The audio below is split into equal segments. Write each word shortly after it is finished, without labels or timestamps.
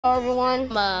Hello everyone,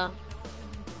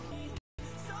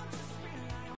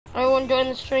 everyone join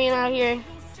the stream out here.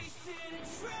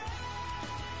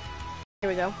 Here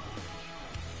we go.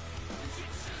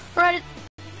 Right.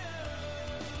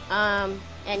 And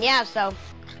yeah, so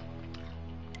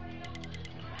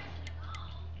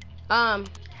it's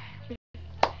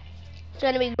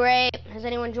gonna be great. Has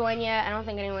anyone joined yet? I don't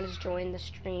think anyone has joined the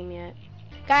stream yet.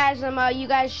 Guys, you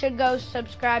guys should go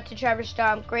subscribe to Trevor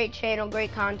Stomp. Great channel,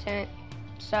 great content.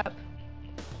 Sup?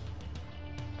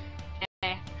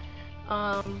 Okay.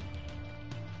 So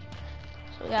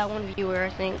we got one viewer, I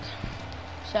think.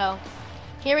 So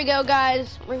here we go,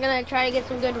 guys. We're gonna try to get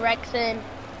some good wrecks in,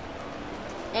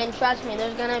 and trust me,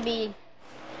 there's gonna be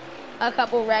a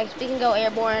couple wrecks. We can go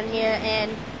airborne here,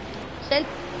 and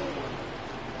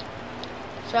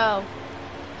so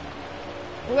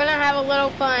we're gonna have a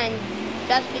little fun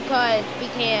just because we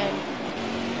can,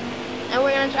 and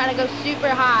we're gonna try to go super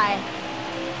high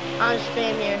on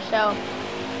stream here. So,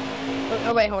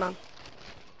 oh wait, hold on.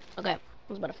 Okay, I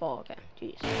was about to fall. Okay,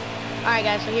 jeez. All right,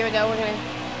 guys. So here we go. We're gonna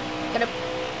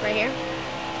right here.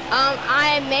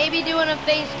 I may be doing a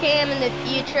face cam in the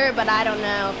future, but I don't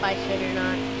know if I should or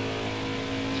not.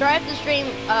 Sorry if the stream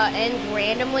ends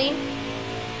randomly.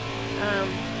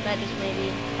 That just may be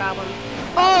a problem.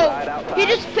 Oh, he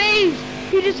just phased!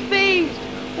 He just phased!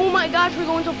 Oh my gosh, we're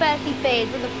going so fast he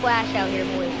phased. We're the Flash out here,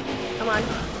 boys. Come on.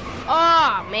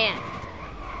 Oh man.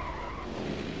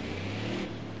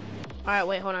 All right,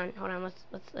 wait, hold on.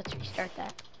 Let's restart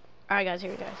that. All right, guys,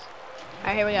 here we go. All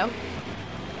right, here we go.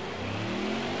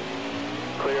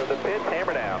 Clear of the pits,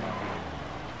 hammer down.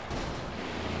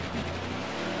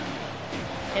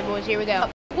 Hey boys, here we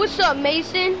go. What's up,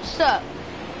 Mason? What's up?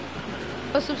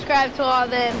 Go subscribe to all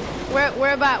of them.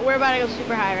 We're about to go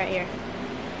super high right here.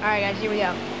 All right, guys, here we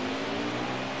go.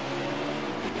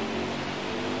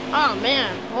 Oh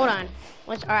man, hold on.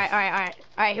 All right.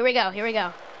 Here we go.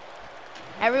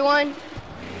 Everyone,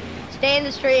 stay in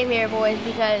the stream here, boys,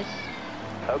 because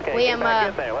we am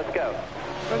there. Let's go.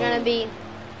 We're gonna be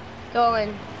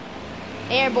going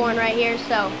airborne right here.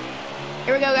 So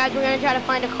here we go, guys. We're gonna try to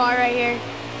find a car right here.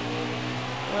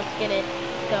 Let's get it.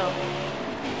 Let's go.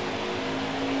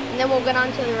 And then we'll get on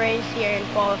to the race here and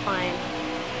qualifying.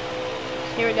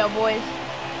 So here we go, boys.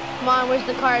 Come on, where's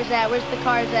the cars at?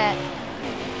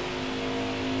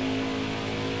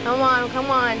 Come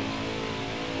on.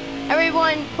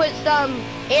 Everyone put some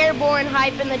airborne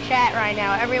hype in the chat right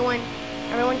now. Everyone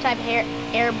type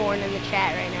airborne in the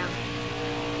chat right now.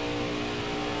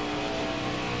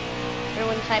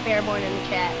 Everyone type airborne in the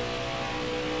chat.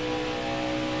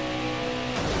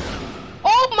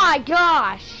 Oh my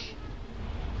gosh!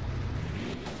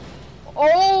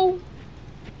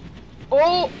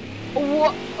 What?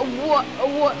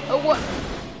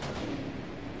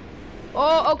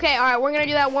 Oh, okay, all right. We're gonna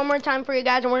do that one more time for you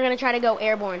guys, and we're gonna try to go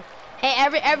airborne. Hey,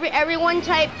 everyone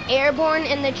type airborne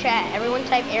in the chat. Everyone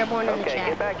type airborne in the chat. Okay,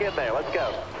 get back in there. Let's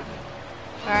go.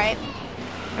 All right.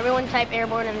 Everyone type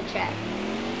airborne in the chat.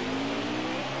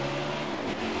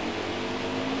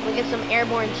 We get some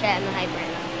airborne chat in the hype right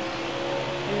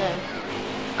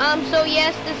now. So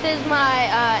yes, this is my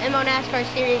NASCAR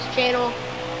series channel.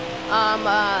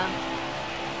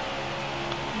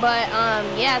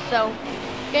 Yeah, so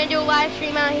gonna do a live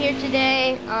stream out here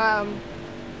today.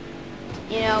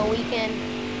 You know,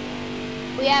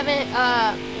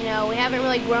 we haven't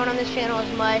really grown on this channel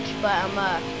as much, but I'm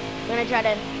gonna try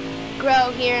to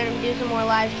grow here and do some more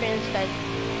live streams because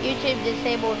YouTube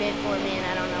disabled it for me and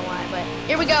I don't know why, but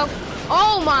here we go.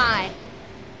 Oh my!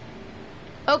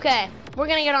 Okay, we're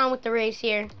gonna get on with the race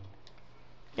here.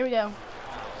 Here we go.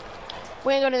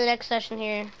 We're gonna go to the next session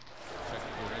here.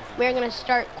 We're gonna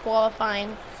start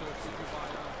qualifying.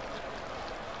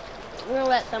 We're gonna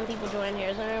let some people join here.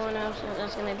 Is there anyone else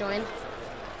that's gonna join?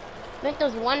 I think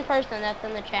there's one person that's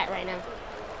in the chat right now.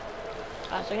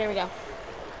 So here we go.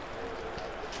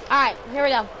 Alright, here we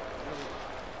go.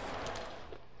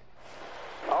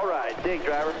 Alright, dig,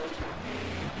 driver.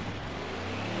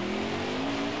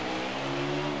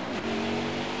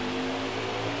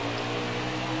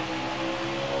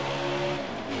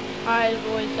 Alright,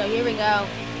 boys, so here we go.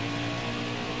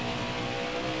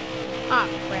 Oh,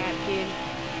 crap, dude.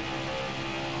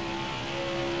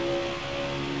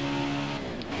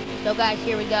 So guys,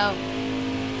 here we go.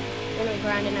 We're gonna be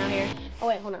grinding out here. Oh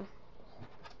wait, hold on.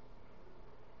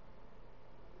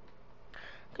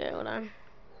 Okay, hold on.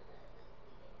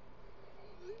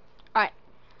 Alright.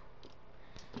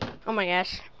 Oh my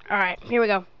gosh. Alright, here we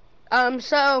go.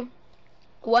 So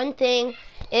one thing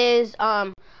is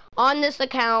on this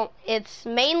account, it's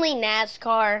mainly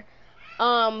NASCAR.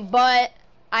 But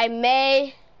I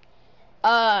may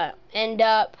end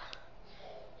up,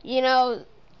 you know,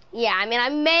 yeah, I mean, I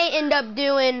may end up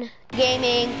doing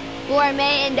gaming, or I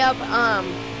may end up,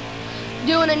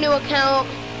 doing a new account,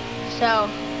 so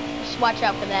just watch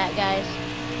out for that, guys.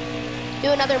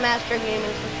 Do another Master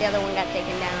Gaming since the other one got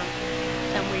taken down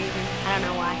for some reason. I don't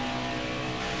know why.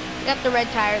 Got the red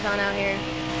tires on out here.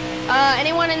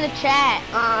 Anyone in the chat,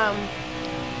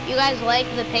 you guys like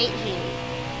the paint scheme?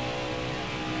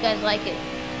 You guys like it?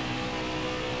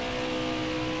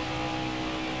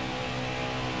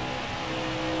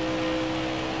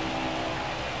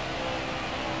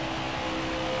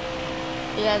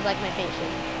 You guys like my paint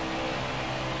scheme?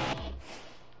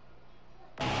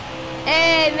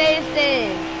 Hey,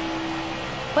 Mason!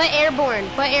 Put airborne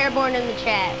in the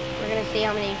chat. We're gonna see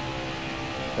how many.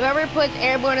 Whoever puts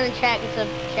airborne in the chat gets a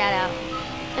shout out.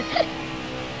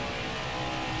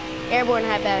 Airborne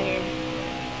hype out here.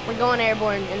 We're going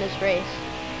airborne in this race.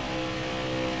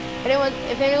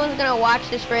 If anyone's gonna watch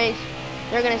this race,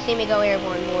 they're gonna see me go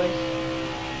airborne, boys.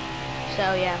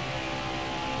 So yeah.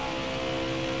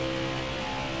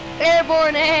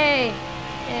 Airborne, hey!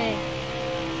 Hey.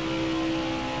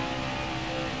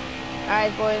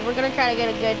 Alright, boys, we're gonna try to get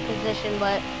a good position,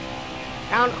 but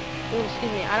I don't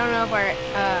know if our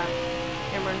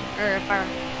if our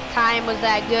time was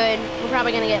that good. We're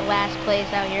probably gonna get last place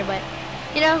out here, but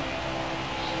you know.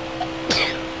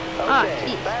 Oh,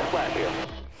 jeez.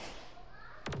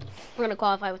 We're gonna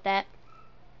qualify with that.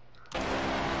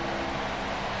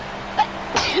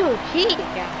 Oh, jeez,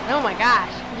 oh my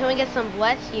gosh. Can we get some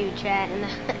bless you chat in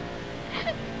that?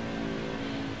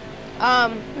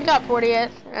 We got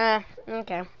 40th.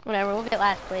 Okay, whatever. We'll get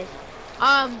last place.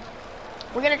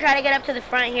 We're gonna try to get up to the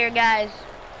front here, guys.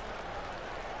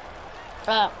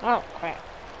 Oh crap.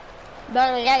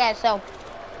 But yeah, guys. So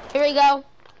here we go.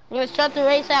 I'm gonna start the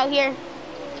race out here.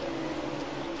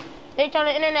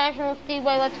 Daytona International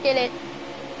Speedway. Let's get it.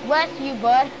 Bless you,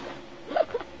 bud.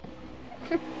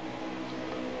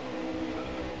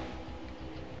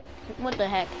 What the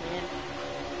heck, man?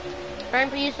 Ryan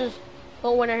Pace's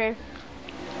full winner here.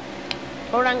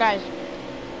 Hold on, guys.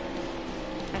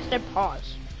 I said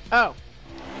pause. Oh.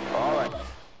 Alright.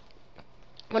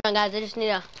 Hold on, guys. I just need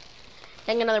to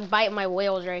take another bite of my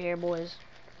wheels right here, boys.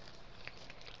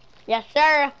 Yes,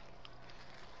 sir.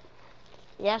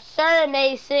 Yes, sir,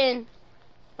 Mason.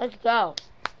 Let's go.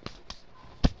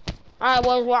 Alright,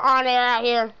 boys. We're on it out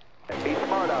here. Be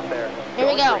smart out there. Here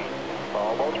we go. Green.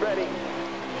 Almost ready.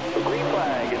 The green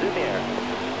flag is in the air.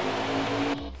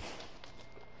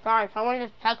 Sorry, someone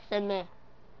just texted me.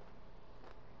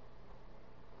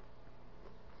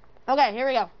 Okay, here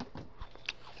we go.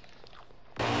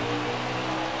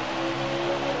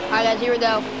 Alright, guys, here we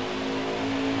go.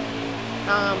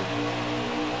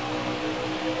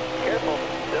 Careful,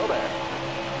 still there.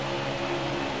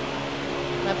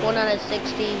 My phone out of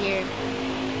 60 here.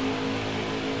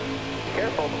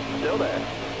 Careful, still there.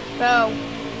 So,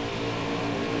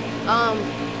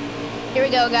 here we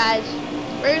go, guys.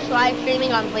 We're just live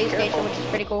streaming on PlayStation, which is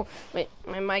pretty cool. Wait,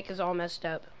 my mic is all messed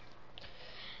up.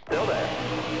 Still there.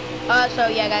 So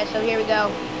yeah, guys, so here we go.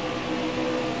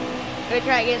 We're gonna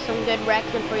try to get some good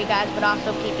wrecks in for you guys, but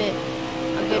also keep it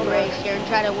a good race here and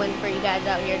try to win for you guys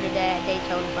out here today at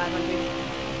Daytona 500.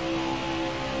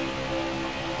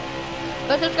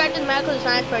 Go subscribe to the Medical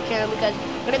Science Pro channel because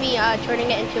I'm gonna be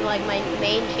turning it into like my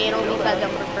main channel because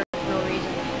I'm for personal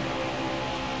reasons.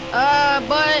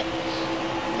 But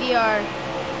we are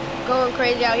going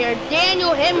crazy out here.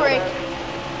 Daniel Hemrick.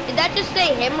 Did that just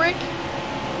say Hemrick?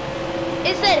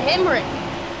 It said Hemrick.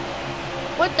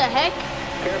 What the heck?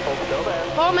 Careful, still there.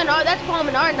 Paul Menard, that's Paul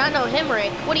Menard, not no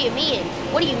Hemrick. What do you mean?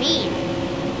 What do you mean?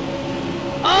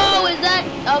 Oh, is that?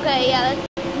 Okay, yeah, that's...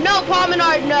 No, Paul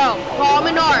Menard, no. Paul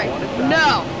Menard,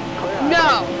 no.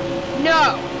 No.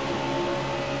 No.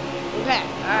 Okay,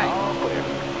 alright.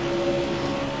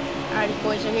 Alright,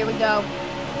 boys, so here we go.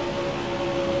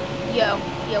 Yo,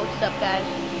 what's up, guys?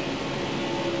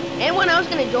 Anyone else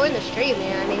gonna join the stream,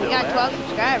 man? I mean, we got 12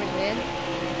 subscribers, man.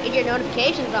 Get your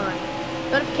notifications on.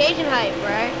 Notification hype,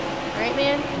 right? Right,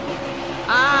 man?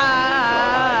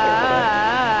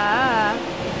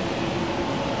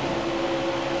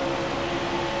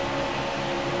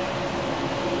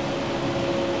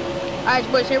 Alright,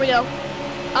 boys, here we go.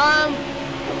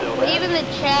 Leave in the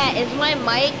chat, is my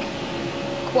mic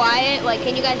quiet? Like,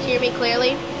 can you guys hear me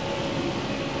clearly?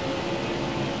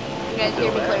 You guys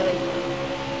hear me clearly?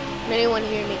 Can anyone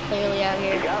hear me clearly out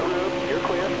here? You got room, you're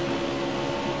clear.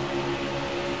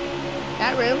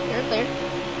 Got room, you're clear.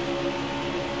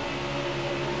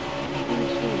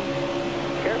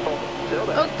 Careful, still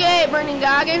there. Okay, Burning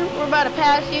Goggin, we're about to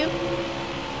pass you.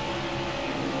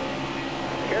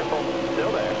 Careful, still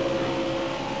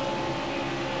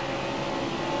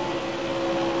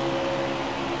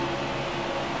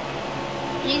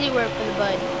Easy work for the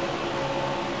bud.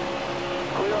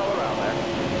 Clear all around there.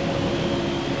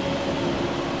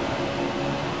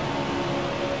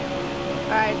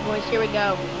 Alright, boys, here we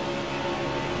go.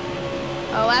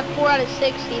 Oh, lap 4 out of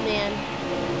 60, man.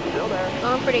 Still there.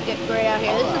 Going pretty good, great out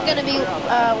here. This is going to be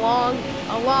a long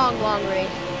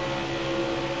race.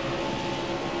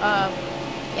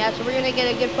 Yeah, so we're going to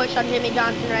get a good push on Jimmy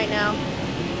Johnson right now.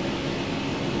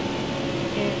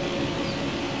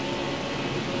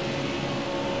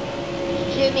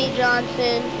 Jimmy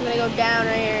Johnson. I'm going to go down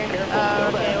right here.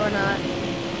 Okay, we're not.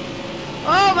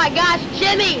 Oh my gosh,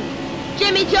 Jimmy!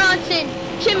 Jimmy Johnson!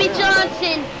 Jimmy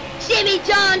Johnson! Jimmy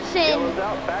Johnson! Yellow's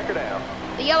out, back her down.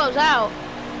 The yellow's out.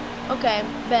 Okay,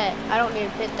 bet. I don't need a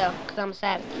pit though, because I'm a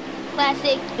savage.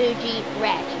 Classic Fuji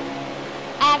Ratchet.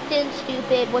 Acting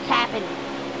stupid. What's happening?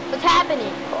 What's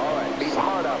happening? Alright, be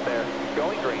smart out there.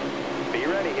 Going green. Be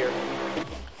ready here.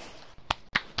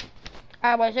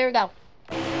 Alright, boys, here we go.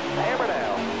 Hammer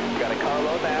now. Got a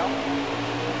carload now.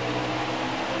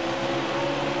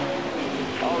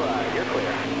 Alright, you're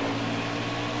clear.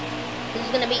 This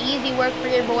is gonna be easy work for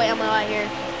your boy Elmo out here.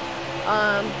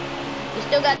 We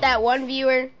still got that one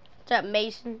viewer. What's up,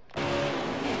 Mason?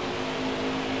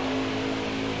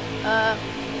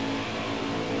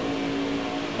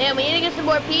 Yeah, we need to get some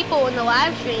more people in the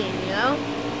live stream, you know?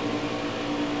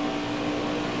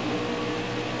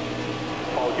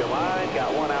 Hold your line.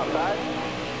 Got one outside.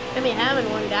 I mean, having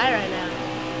one guy right now.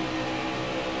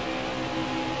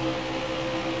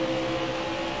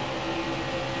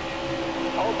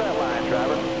 Hold that line,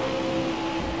 driver.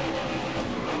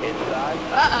 Inside.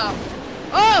 Uh-oh.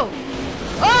 Oh!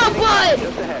 Oh, bud!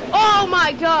 Just ahead. Oh,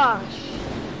 my gosh.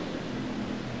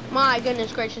 My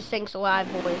goodness gracious sakes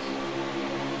alive, boys.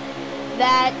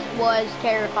 That was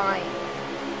terrifying.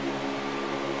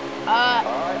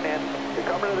 Alright, man. You're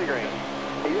coming to the green.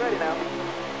 Are you ready now?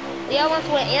 They almost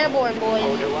went airborne, boys.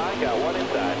 Hold your line. Got one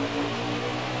inside.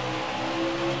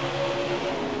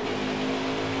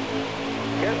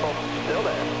 Careful. Still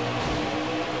there.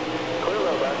 Clear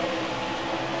road, bud.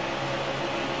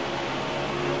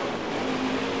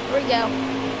 Here we go.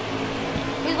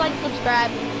 Please like,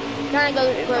 subscribe. Trying to go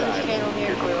grow this channel here.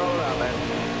 You're clear all around, man.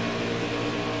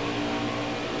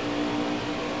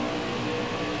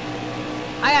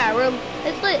 I got room.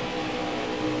 It's lit.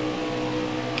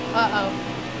 Uh-oh.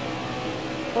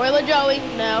 Spoiler Joey.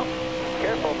 No.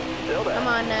 Careful. Still there. Come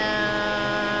on now.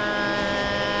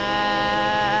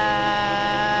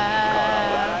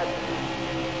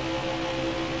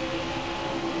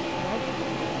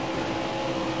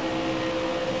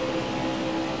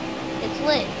 It's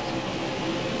lit.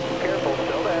 Careful.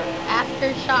 Still there.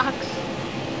 Aftershocks.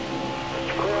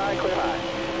 Clear high, clear high.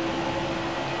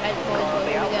 Right, Car boys, on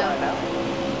the here we outside go. now.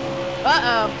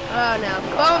 Uh-oh. Oh, no.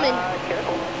 Bowman.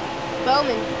 Careful.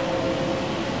 Bowman.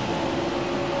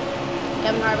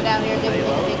 Kevin Harvick out here giving me a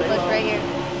big push right here.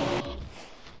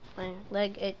 My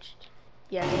leg itched.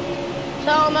 Yes.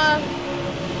 So,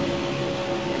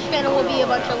 this channel will be a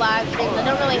bunch of live streams. I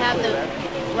don't really have the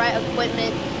right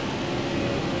equipment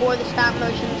for the stop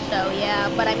motion, so yeah.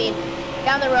 But I mean,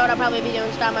 down the road, I'll probably be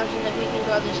doing stop motions if we can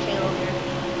grow this channel here.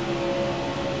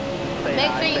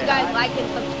 Make sure you guys like and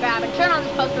subscribe and turn on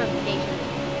the post notifications.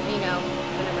 You know,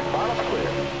 whenever.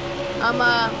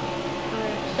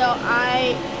 So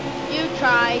I do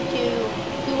try to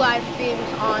do live streams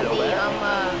on the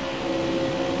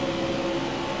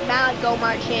Malik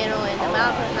Gomart channel and the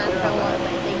Malik Pro one,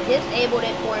 but they disabled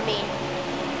it for me.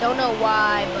 Don't know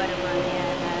why, but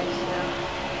yeah, guys. So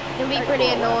it can be pretty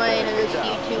annoying in this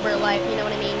YouTuber life. You know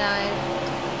what I mean, guys?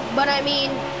 But I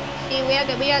mean, see, we have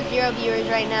 0 viewers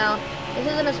right now. This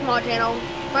isn't a small channel.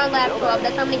 We're on lap 12.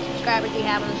 That's how many subscribers we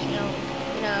have on this channel.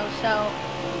 You know, so,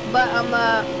 but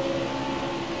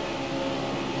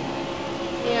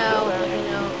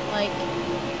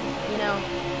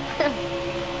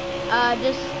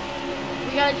just,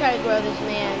 we gotta try to grow this,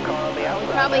 man. We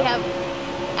probably have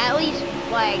at least,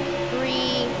 like,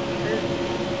 3 or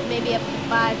maybe up to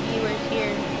 5 viewers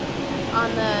here on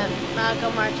the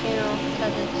Malcolm Mart channel,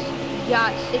 because it's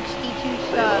got 62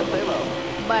 subs.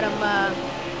 But,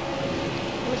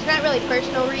 it's not really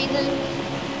personal reasons.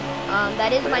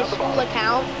 That is my school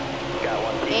account.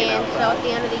 And so at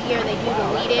the end of the year, they do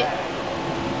delete it.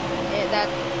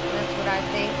 That's what I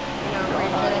think. You know, I'm pretty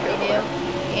sure that they do.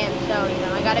 And so, you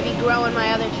know, I gotta be growing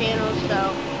my other channels,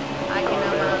 so I can,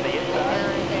 right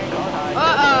there.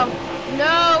 Uh-oh!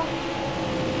 No!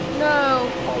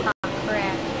 No! Oh,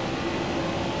 crap.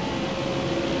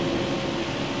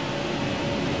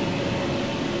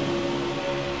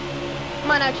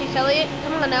 Come on now, Chase Elliott.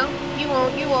 Come on now. You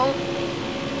won't, you won't.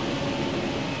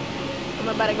 I'm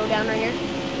about to go down right here.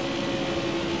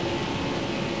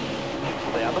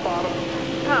 Stay on the bottom.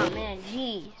 Oh man,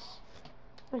 jeez.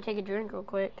 I'm gonna take a drink real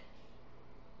quick.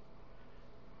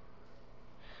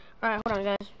 Alright, hold on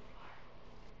guys.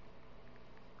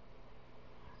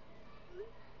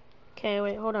 Okay,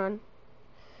 wait, hold on.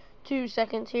 2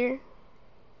 seconds here.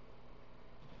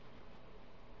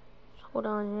 Hold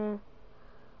on here.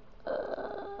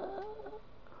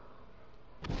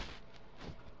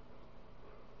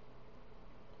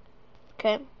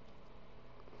 Okay.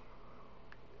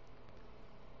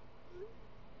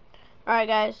 Alright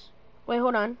guys. Wait,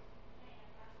 hold on.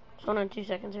 Just hold on 2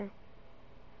 seconds here.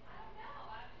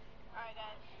 Alright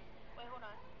guys. Wait, hold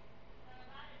on.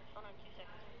 Hold on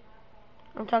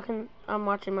 2 seconds. I'm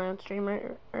watching my own stream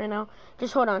right now.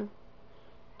 Just hold on.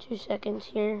 2 seconds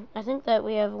here. I think that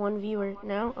we have 1 viewer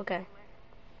now. Okay.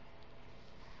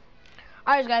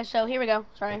 Alright guys, so here we go.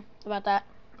 Sorry about that.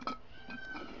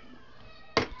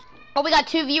 Oh, we got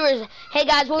 2 viewers. Hey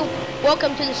guys,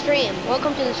 welcome to the stream.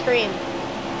 Welcome to the stream.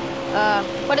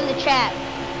 Put in the chat.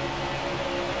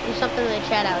 Do something in the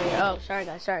chat out here. Oh, sorry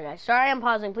guys. Sorry I'm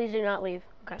pausing. Please do not leave.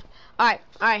 Okay. Alright,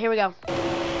 here we go.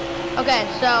 Okay,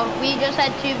 so we just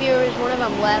had 2 viewers. One of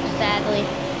them left, sadly.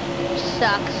 Which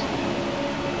sucks.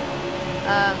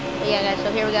 But yeah guys,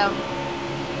 so here we go.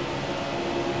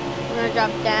 We're gonna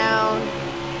drop down.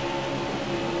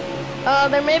 Oh,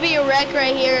 there may be a wreck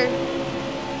right here.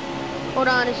 Hold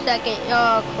on a second.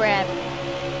 Oh crap.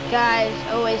 Guys,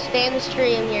 always stay in the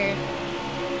stream here.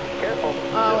 Careful.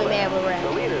 Oh, we may have a wreck.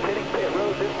 The leader's hitting pit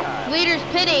road this time. Leader's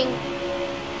pitting.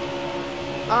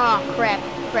 Oh crap.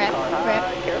 Careful.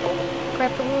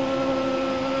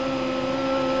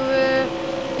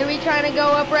 Are we trying to go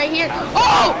up right here?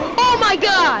 Oh! Oh my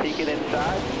gosh! Peeking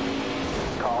inside.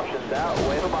 Caution's out.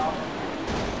 Wave them off.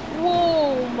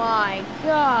 Oh my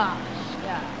gosh,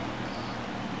 guys.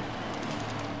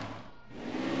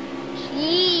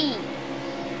 Jeez.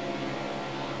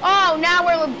 Oh, now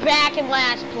we're back in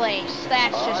last place.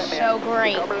 That's just so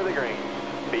great. Coming to the green.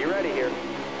 Be ready here.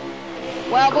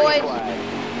 Well, boys.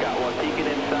 Got one peeking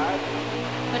inside.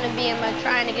 I'm gonna be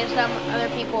trying to get some other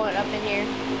people up in here.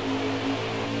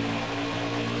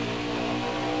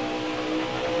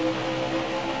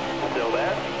 Still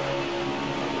there?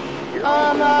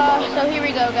 So here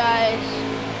we go, guys.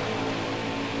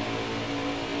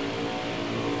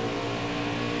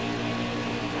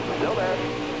 Still there.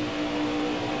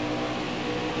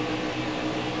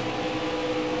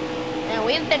 And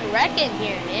we've been wrecking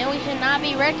here, man. We should not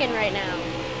be wrecking right now.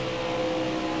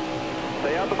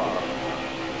 Stay on the bottom.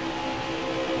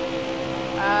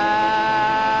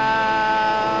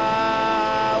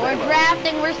 We're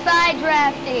drafting. We're side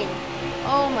drafting.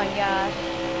 Oh my gosh.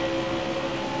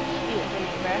 Shoot, come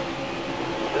here, bruh.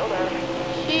 Still there.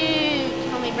 Shoot,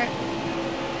 come here, bruh.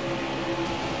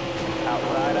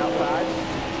 Outside.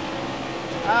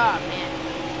 Oh man.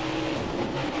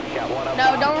 Got one up. No,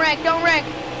 top. don't wreck.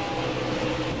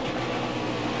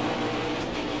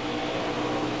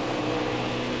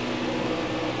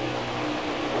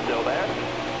 Still there?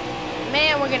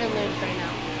 Man, we're gonna lose right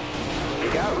now. You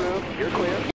got room. You're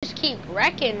clear. We just keep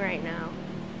wrecking right now.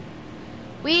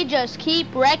 We just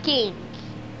keep wrecking.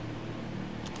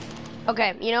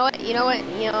 Okay, you know what?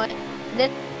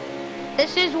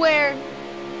 This is where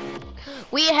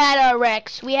we had our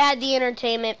wrecks. We had the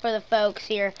entertainment for the folks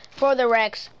here, for the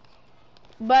wrecks.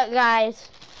 But guys,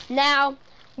 now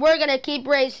we're gonna keep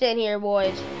racing here,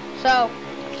 boys. So,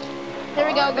 here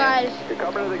we go, guys. You're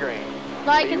coming to the green.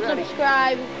 Like and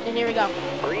subscribe, and here we go.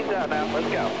 Green's out now. Let's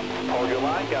go. Hold your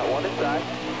line. Got one inside.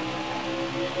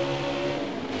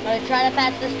 I'm gonna try to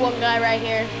pass this one guy right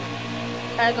here.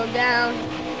 Try to go down.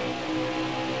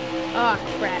 Oh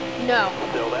crap! No.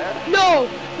 Still there? No!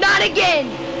 Not again!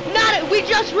 We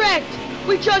just wrecked!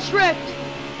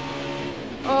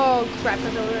 Oh crap!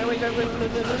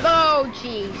 Oh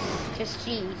jeez!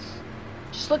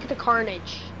 Just look at the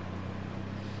carnage.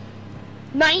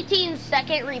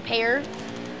 19-second repair.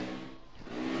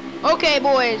 Okay,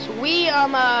 boys. We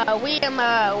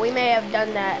may have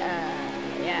done that.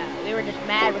 Yeah, we were just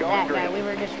mad with that guy. We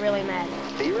were just really mad.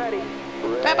 Be ready.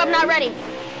 Crap! I'm not ready.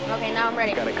 Okay, now I'm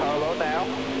ready. Got a carload now.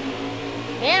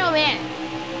 Man, oh man.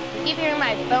 I keep hearing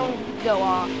my phone go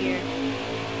off here.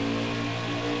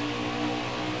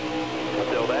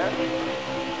 Still there?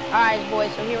 Alright,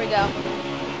 boys, so here we go.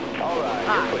 Alright,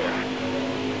 you're clear.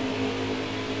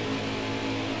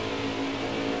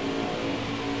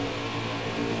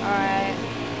 Alright.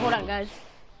 Hold on, guys.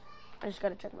 I just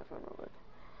gotta check my phone real quick.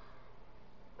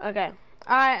 Okay.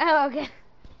 Alright, oh, okay.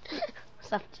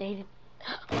 Stop cheating.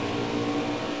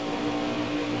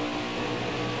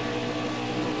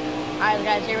 Alright,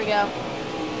 guys, here we go.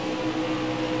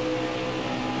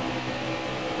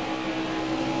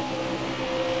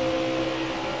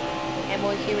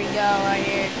 here we go, right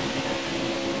here.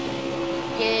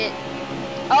 Get it.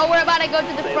 Oh, we're about to go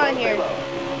to the front here.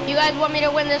 You guys want me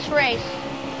to win this race?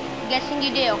 I'm guessing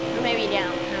you do. Or maybe you don't.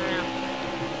 I don't know.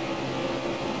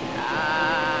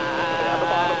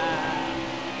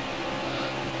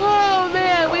 Oh,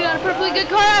 man. We got a perfectly good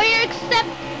car out here, except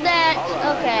that...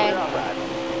 Okay.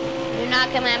 Do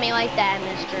not come at me like that,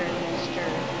 Mister.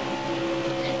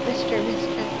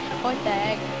 What the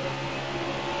heck?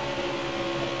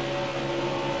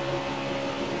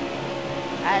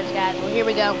 Alright, guys. Well, here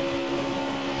we go.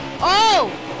 Oh!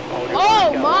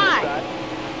 Oh, my!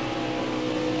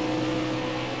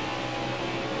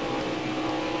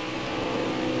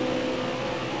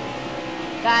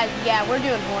 Guys, yeah, we're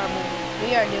doing horrible.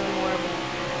 We are doing horrible.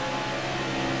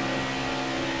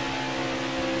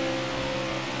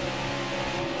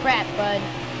 Crap, bud.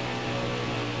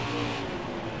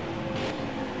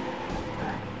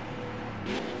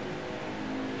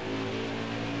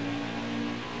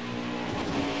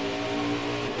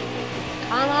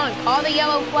 Come on, call the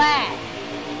yellow flag.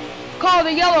 Call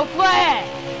the yellow flag.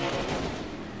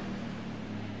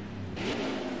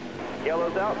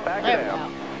 Yellow's out, back There it we out.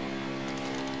 go.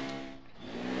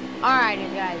 Alright,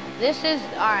 guys. This is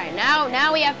alright.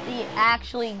 Now we have to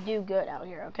actually do good out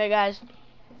here. Okay, guys.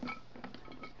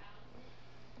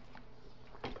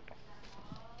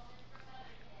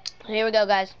 Here we go,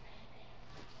 guys.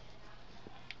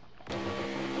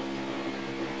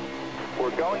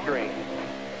 We're going green.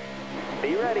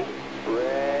 Be ready.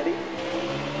 Ready.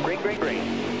 Green, green, green.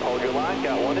 Hold your line.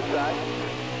 Got one inside.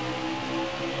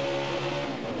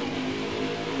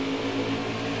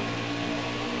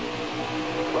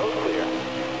 Road clear.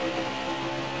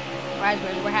 Alright,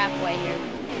 guys, we're halfway here.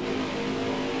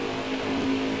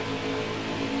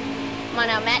 Come on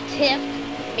now, Matt Tift.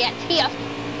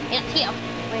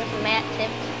 Where's Matt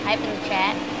Tift? Type in the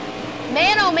chat.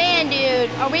 Man, oh man, dude.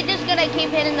 Are we just gonna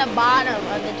keep hitting the bottom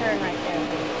of the turn right there?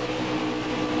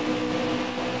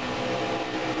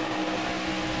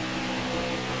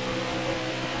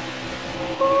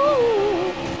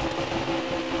 Ooh.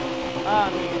 Oh,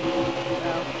 man.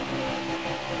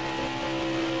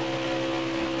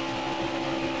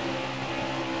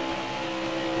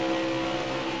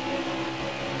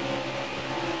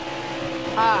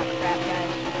 Ah, crap,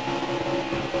 guys.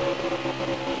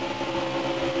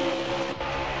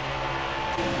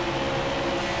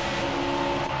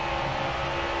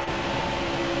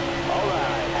 All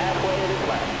right, halfway to this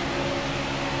lap.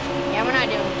 Yeah, we're not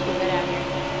doing too good out here.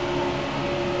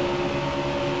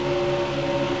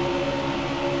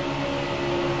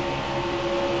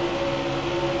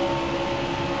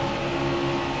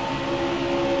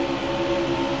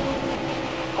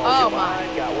 Oh my.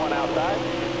 Got one outside.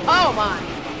 Oh my.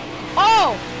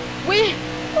 Oh! We...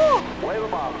 Oh, Wave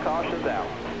them off. Caution's out.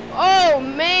 oh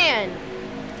man.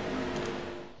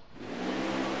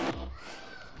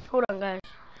 Hold on, guys.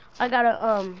 I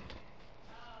gotta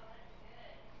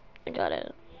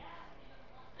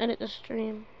edit the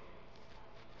stream.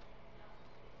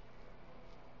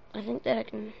 I think that I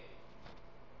can...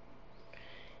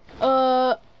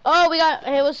 oh, we got...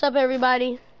 Hey, what's up,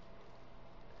 everybody?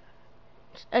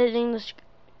 Just editing the...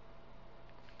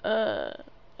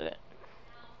 Okay.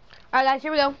 Alright, guys,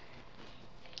 here we go.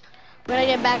 We're gonna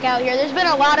get back out here. There's been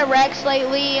a lot of wrecks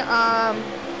lately.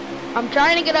 I'm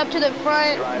trying to get up to the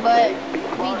front, but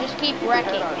we just keep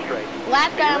wrecking.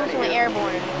 Last guy almost went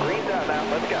airborne. Green's out now.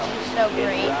 Let's go. This is so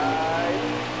great.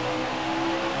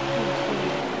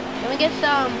 Let me get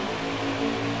some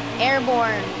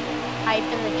airborne hype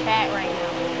in the chat right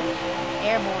now.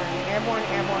 Airborne.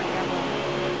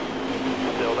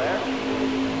 Still there?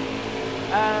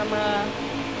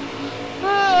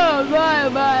 Oh,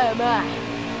 bye.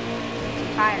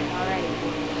 Tired already.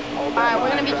 Alright, we're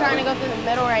gonna be trying to go through the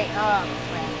middle right. Oh,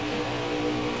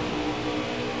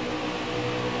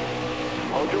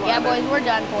 crap. Yeah, boys, we're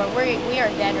done for. We are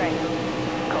dead right now.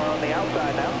 Car on the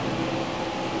outside now.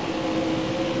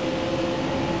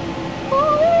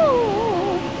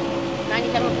 Woo!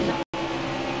 97%.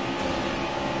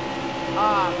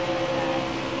 Oh,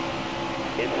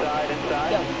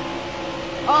 Inside. yo.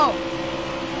 Oh.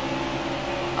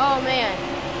 Oh, man.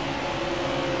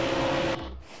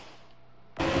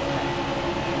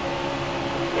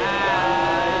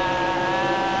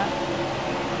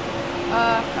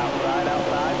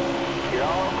 Outside. You're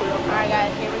all clear. Alright,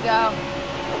 guys, here we go.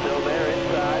 Still there,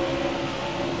 inside.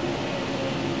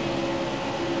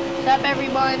 What's up,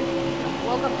 everyone?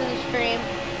 Welcome to the stream.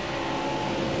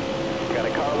 Got a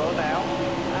car low now.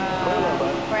 Clear low,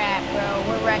 bud. Crap, bro.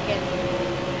 We're wrecking.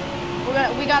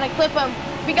 We gotta clip him.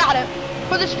 We got it.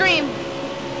 For the stream.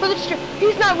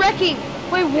 He's not wrecking.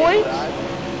 Wait, what? Inside.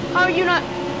 How are you not?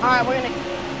 All right, we're gonna.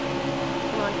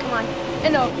 Come on.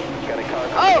 And no. Got a car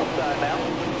Oh! inside now.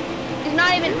 He's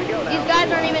not even. Here we go now. These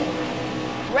guys aren't even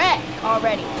wrecked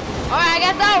already. All right, I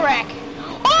guess I'll wreck.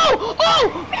 Oh!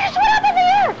 Oh! We just went up in the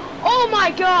air! Oh my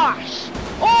gosh!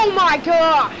 Oh my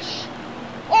gosh!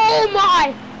 Oh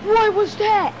my! What was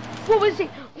that? What was it?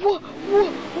 What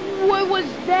was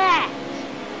that?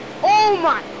 Oh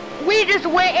my! We just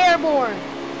went airborne.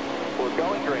 We're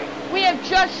going green. We have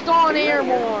just gone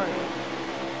airborne.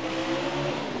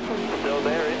 Still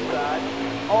there inside.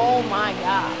 Oh my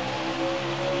gosh.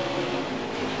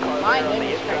 Car My there on the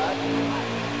goodness inside.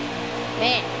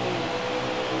 Man.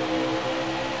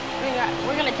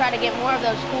 We're gonna try to get more of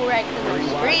those cool wrecks in the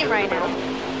stream right now.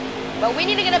 But we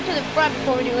need to get up to the front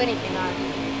before we do anything,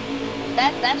 honestly.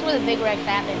 That's where the big wrecks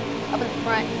happen. Up in the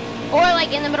front. Or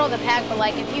like in the middle of the pack, but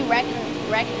like if you wreck in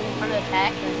front of the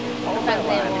pack, sometimes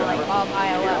they will like all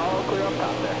pile up. All clear up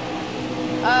top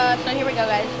there. So here we go,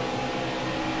 guys.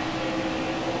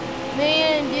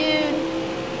 Man, dude.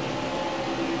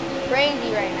 It's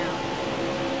crazy right now.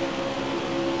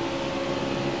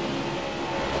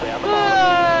 Stay on the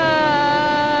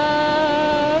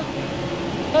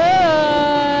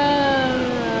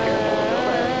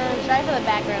Sorry for the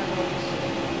background noise.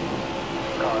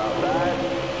 car outside.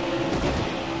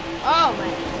 Oh my,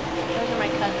 those are my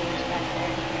cousins back there.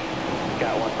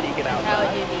 Got one peeking That's how outside.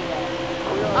 I do be that.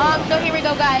 Clear on So here we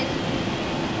go, guys.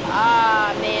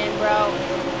 Ah, man, bro.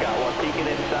 Got one peeking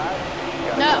inside.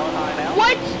 Got No. one high now.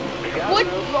 What? You got What?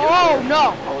 room. Oh, You're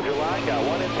no. clear. Hold your line. Got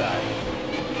one inside.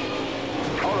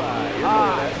 All right. You're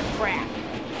Ah, clear there. crap.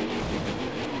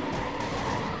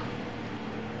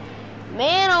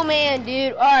 Man, oh man,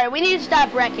 dude. Alright, we need to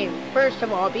stop wrecking, first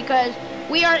of all, because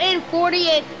we are in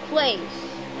 40th place.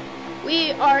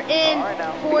 We are in All right,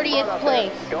 now, 40th out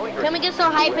place. there. Going Can we get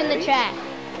some hype in the Ready? chat?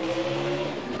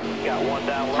 Got one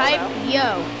down low Type now.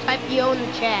 yo. Type yo in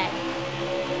the chat.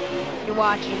 If you're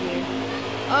watching here.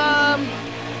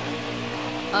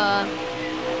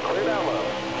 Clear down low.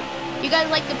 You guys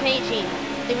like the paint scheme?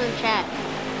 Leave it in the chat.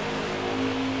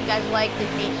 You guys like the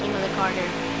paint scheme of the car here?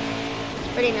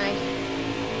 It's pretty nice.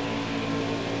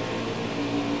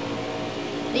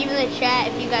 Leave in the chat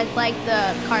if you guys like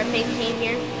the car paint scheme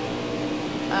here.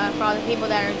 For all the people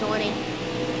that are joining.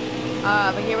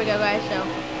 But here we go, guys. So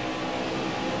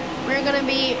we're gonna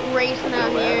be racing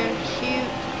out here. Shoot,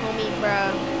 homie,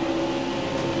 bro.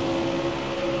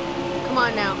 Come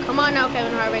on now,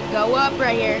 Kevin Harvick. Go up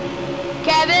right here.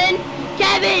 Kevin.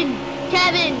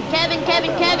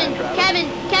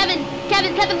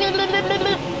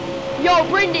 Yo,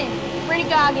 Brendan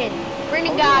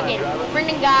Goggin.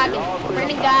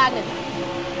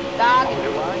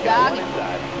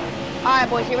 All right,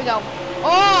 boys, here we go.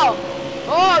 Oh,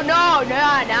 no.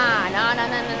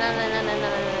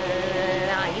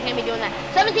 You can't be doing that.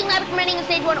 17 laps remaining in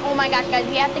stage 1. Oh my gosh, guys,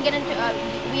 we have to get up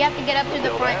to the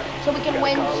front so we can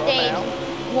win stage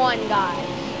 1, guys.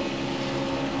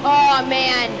 Oh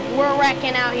man, we're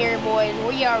wrecking out here, boys.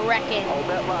 We are wrecking.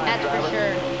 That's for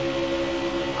sure.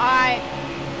 Alright.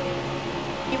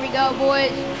 Here we go,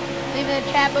 boys. Leave in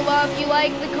the chat below if you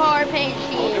like the car paint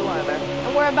scheme.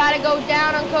 And we're about to go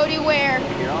down on Cody Ware.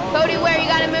 Cody Ware, you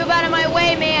gotta move out of my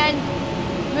way, man.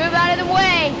 Move out of the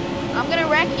way. I'm gonna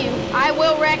wreck you. I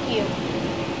will wreck you.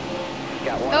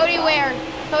 Cody Ware.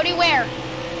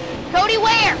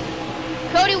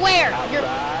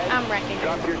 I'm wrecking you.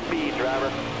 Drop your speed, driver.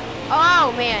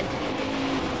 Oh, man.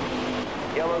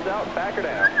 Yellow's out, back her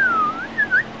down.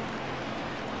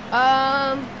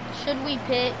 Should we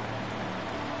pit?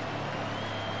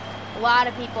 A lot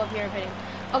of people up here are pitting.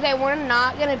 Okay, we're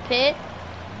not gonna pit.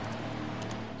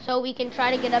 So we can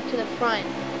try to get up to the front.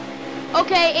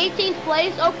 Okay, 18th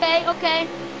place. Okay.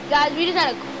 Guys, we just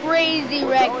had a crazy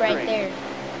wreck right there.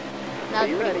 That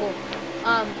was pretty cool.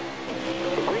 Oh,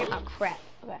 crap.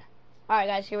 Okay. Alright,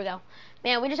 guys, here we go.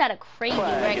 Man, we just had a crazy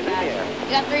wreck, guys. We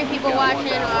got 3 people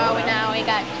watching. Oh, now we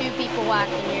got 2 people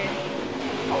watching here.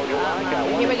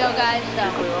 Here we go, guys. So.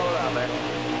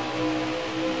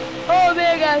 Oh,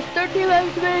 man, guys. 13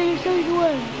 laps remaining in stage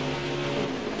 1.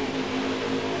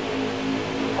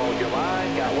 Hold your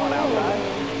line. Got one outside.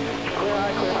 Clear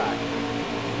high.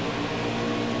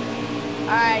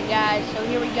 Alright, guys. So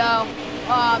here we go.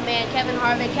 Oh, man. Kevin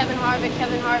Harvick.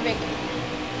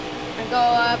 Gonna go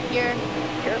up here.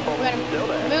 Careful. We're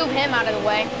gonna move him out of the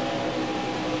way.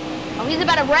 Oh, he's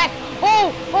about to wreck.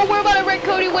 Oh, we're about to wreck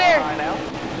Cody Ware.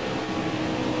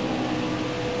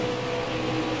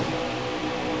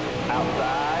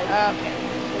 Outside. Okay,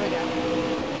 here we go.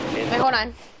 Wait, hold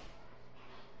on.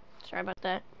 Sorry about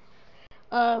that.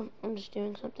 I'm just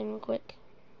doing something real quick.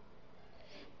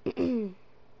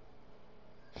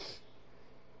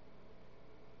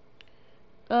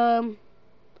 Oh.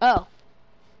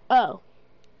 Oh.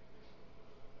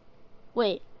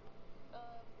 Wait.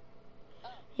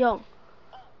 Yo.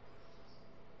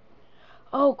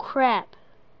 Oh, crap.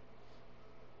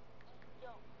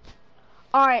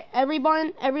 Alright,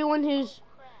 everyone who's...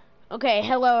 Okay,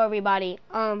 hello, everybody.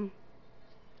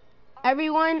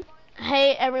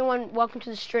 Hey, everyone, welcome to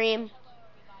the stream.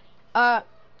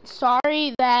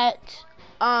 Sorry that,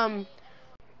 that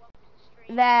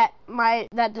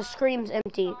the screen's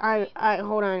empty.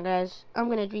 Hold on, guys. I'm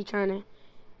gonna be trying to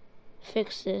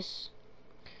fix this.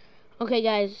 Okay,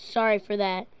 guys, sorry for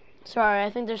that. Sorry, I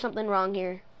think there's something wrong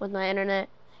here with my internet.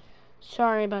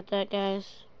 Sorry about that,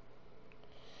 guys.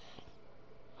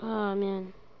 Oh,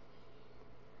 man.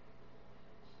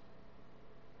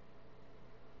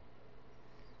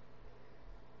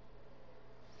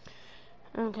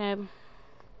 Okay.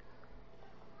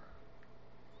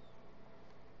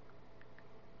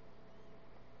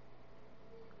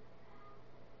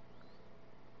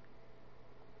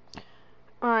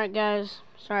 Alright, guys.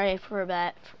 Sorry for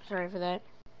that. Sorry for that.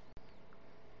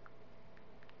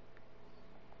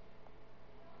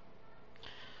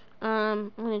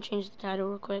 I'm gonna change the title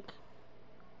real quick.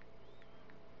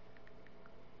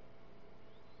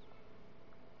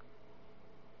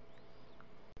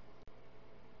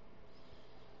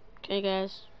 Okay,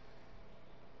 guys.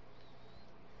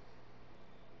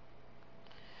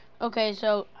 Okay,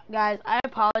 so, guys, I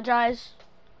apologize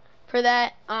for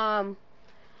that.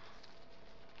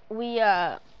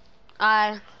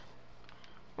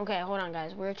 Okay, hold on,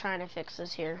 guys. We're trying to fix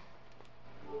this here.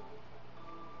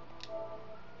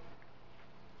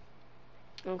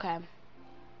 Okay.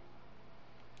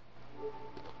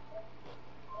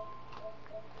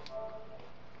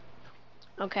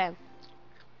 Okay.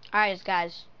 Alright,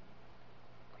 guys.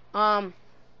 Okay,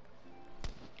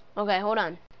 hold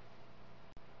on.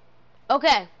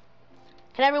 Okay.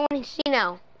 Can everyone see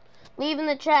now? Leave in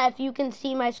the chat if you can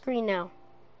see my screen now.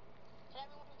 Can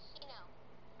everyone see now?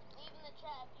 Leave in the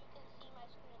chat if you can see my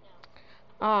screen now.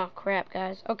 Oh, crap,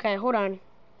 guys. Okay, hold on.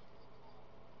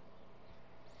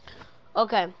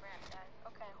 Okay.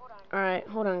 Alright,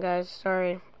 hold on, guys.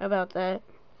 Sorry about that.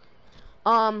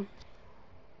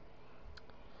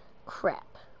 Crap.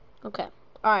 Okay.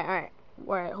 Alright,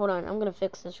 hold on. I'm gonna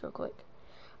fix this real quick.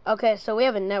 Okay, so we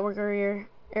have a network error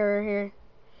here.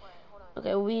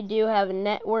 Okay, we do have a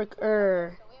network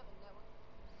error.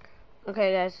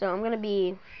 Okay, guys, so I'm gonna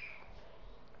be...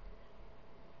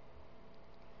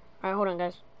 Alright, hold on,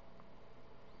 guys.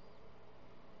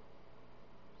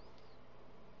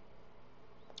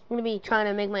 I'm gonna be trying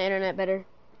to make my internet better.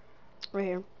 Right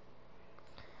here.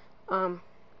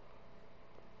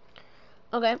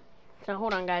 Okay. So,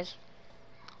 hold on, guys.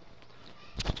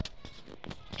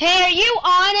 Hey, are you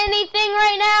on anything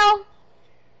right now?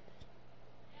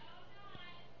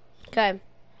 Okay.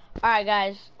 Alright,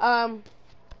 guys. I'm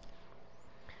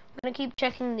gonna keep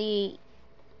checking the,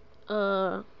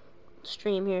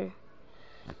 stream here.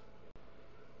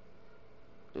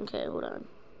 Okay, hold on.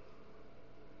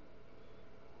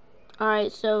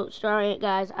 Alright, so, sorry,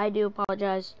 guys. I do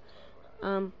apologize.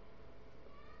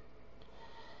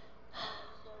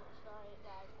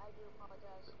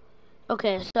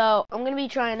 Okay, so, I'm gonna be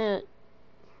trying to...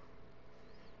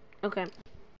 Okay.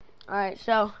 Alright,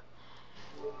 so...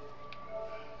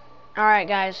 Alright,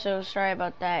 guys, so sorry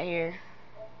about that here.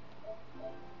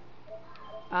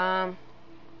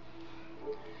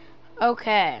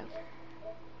 Okay.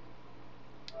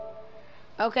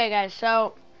 Okay, guys,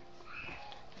 so...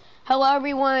 Hello,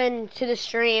 everyone, to the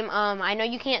stream. I know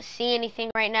you can't see anything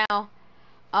right now.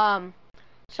 So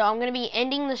I'm going to be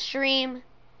ending the stream, and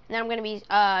then I'm going to be,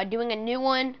 doing a new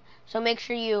one. So make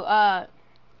sure you,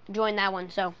 join that one.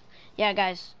 So, yeah,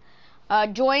 guys.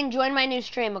 Join my new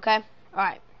stream, okay?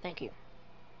 Alright, thank you.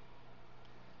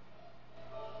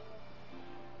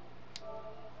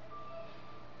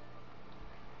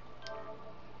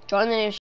 Join the new